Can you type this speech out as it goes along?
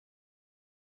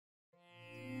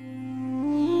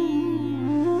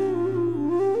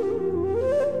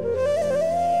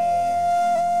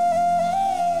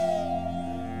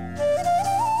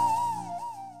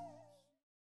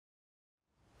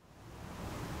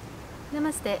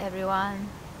Namaste everyone.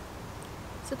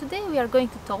 So today we are going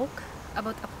to talk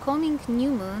about upcoming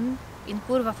new moon in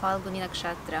Purva Phalguni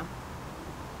nakshatra.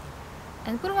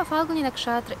 And Purva Phalguni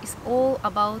nakshatra is all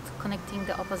about connecting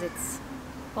the opposites,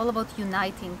 all about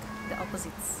uniting the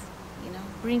opposites,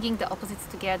 bringing the opposites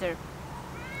together.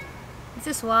 This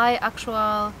is why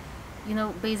actual,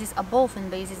 basis above and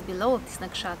basis below this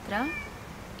nakshatra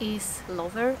is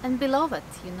lover and beloved,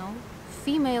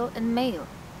 female and male,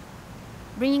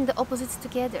 bringing the opposites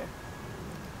together.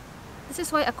 This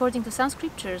is why, according to some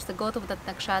scriptures, the god of that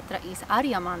nakshatra is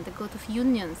Aryaman, the god of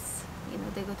unions,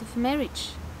 the god of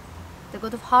marriage, the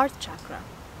god of heart chakra.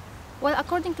 While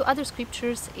according to other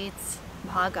scriptures, it's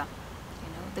Bhaga,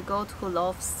 the god who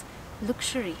loves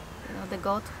luxury, the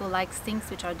god who likes things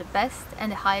which are the best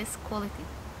and the highest quality.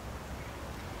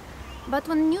 But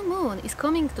when new moon is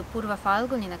coming to Purva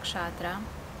Phalguni nakshatra,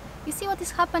 you see what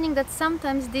is happening, that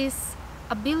sometimes this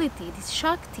ability, this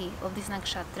Shakti of this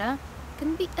nakshatra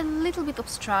can be a little bit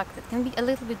obstructed, can be a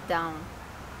little bit down.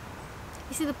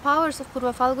 You see, the powers of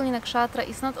Purva Phalguni nakshatra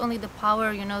is not only the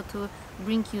power, to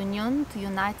bring union, to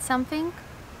unite something,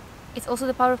 it's also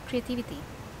the power of creativity.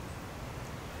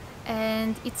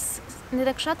 And it's the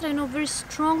nakshatra, very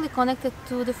strongly connected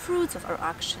to the fruits of our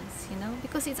actions,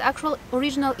 because it's actual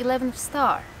original 11th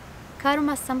star,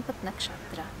 Karma Sampat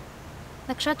nakshatra.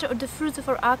 Nakshatra of the fruits of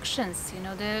our actions,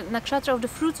 the nakshatra of the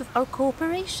fruits of our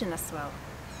cooperation as well.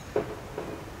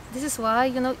 This is why,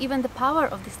 even the power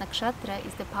of this nakshatra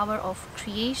is the power of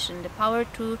creation, the power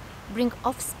to bring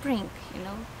offspring,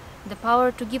 the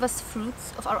power to give us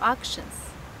fruits of our actions.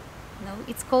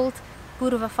 It's called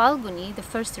Purva Phalguni, the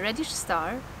first reddish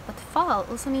star, but Phal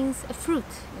also means a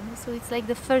fruit, so it's like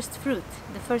the first fruit,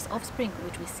 the first offspring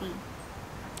which we see.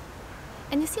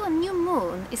 And you see, when new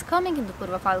moon is coming into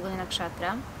Purva Phalguni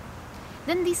nakshatra,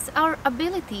 then our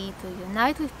ability to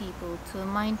unite with people, to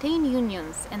maintain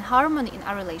unions and harmony in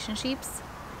our relationships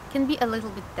can be a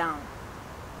little bit down,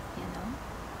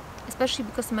 especially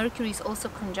because Mercury is also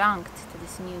conjunct to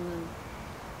this new moon.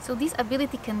 So this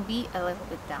ability can be a little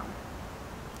bit down.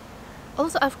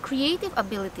 Also, our creative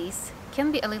abilities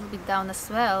can be a little bit down as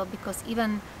well, because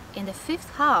even in the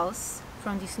 5th house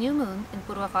from this new moon in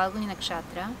Purva Phalguni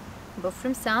nakshatra, both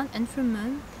from sun and from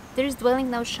moon, there is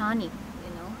dwelling now Shani,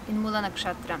 in Mula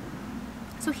nakshatra.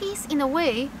 So he's in a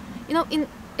way,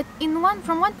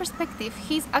 from one perspective,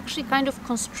 he's actually kind of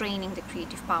constraining the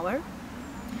creative power.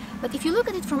 But if you look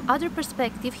at it from other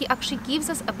perspective, he actually gives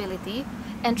us ability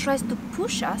and tries to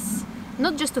push us,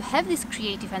 not just to have this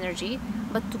creative energy,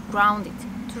 but to ground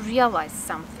it, to realize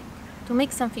something, to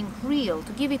make something real,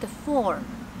 to give it a form.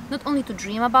 Not only to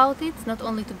dream about it, not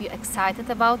only to be excited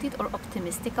about it or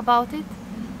optimistic about it,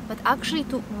 but actually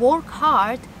to work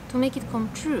hard to make it come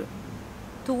true.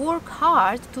 To work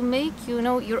hard to make,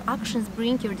 your actions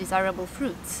bring your desirable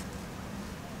fruits.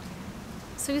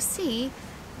 So you see,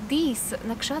 this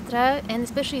nakshatra, and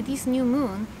especially this new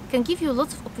moon, can give you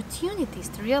lots of opportunities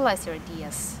to realize your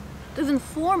ideas, to even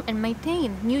form and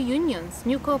maintain new unions,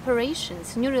 new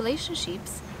cooperations, new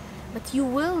relationships, but you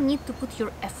will need to put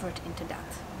your effort into that.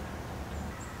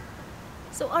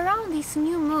 So around this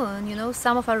new moon,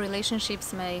 some of our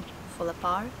relationships may fall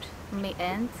apart, may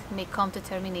end, may come to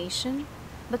termination,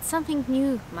 but something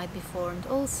new might be formed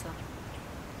also.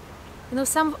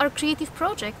 Some of our creative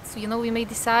projects, we may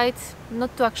decide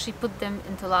not to actually put them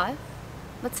into life,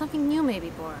 but something new may be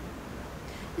born.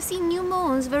 You see, new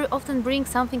moons very often bring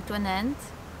something to an end,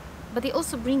 but they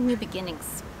also bring new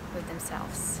beginnings with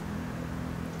themselves.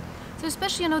 So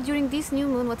especially, during this new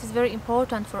moon, what is very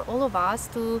important for all of us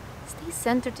to stay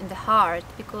centered in the heart,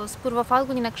 because Purva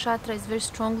Phalguni nakshatra is very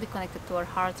strongly connected to our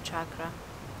heart chakra.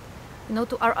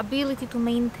 To our ability to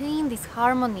maintain this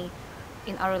harmony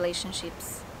in our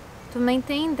relationships, to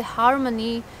maintain the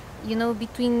harmony,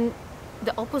 between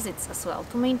the opposites as well,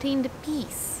 to maintain the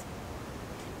peace.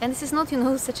 And this is not,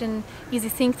 such an easy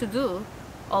thing to do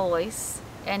always.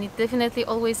 And it definitely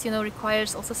always,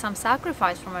 requires also some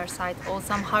sacrifice from our side, or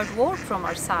some hard work from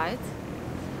our side.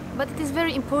 But it is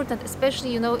very important,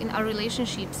 especially, in our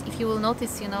relationships. If you will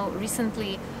notice,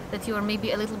 recently that you are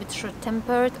maybe a little bit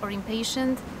short-tempered or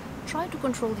impatient, try to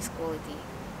control this quality.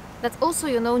 That's also,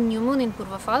 new moon in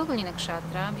Purva Phalguni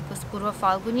nakshatra, because Purva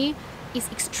Phalguni is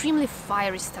extremely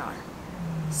fiery star.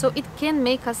 So it can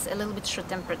make us a little bit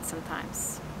short-tempered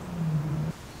sometimes.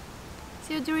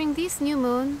 So during this new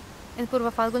moon in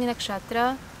Purva Phalguni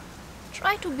nakshatra,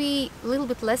 try to be a little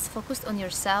bit less focused on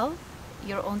yourself,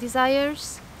 your own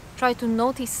desires. Try to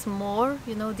notice more,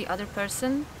 the other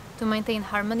person, to maintain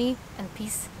harmony and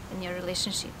peace in your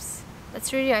relationships.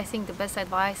 That's really, I think, the best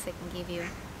advice I can give you.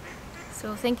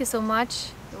 So thank you so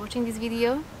much for watching this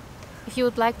video. If you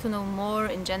would like to know more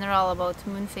in general about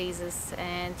moon phases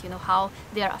and how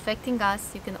they are affecting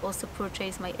us, you can also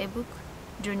purchase my ebook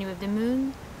Journey with the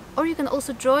Moon, or you can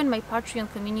also join my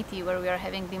Patreon community where we are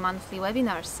having the monthly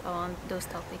webinars on those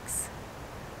topics.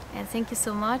 And thank you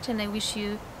so much, and I wish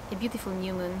you a beautiful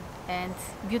new moon and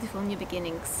beautiful new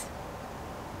beginnings.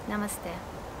 Namaste.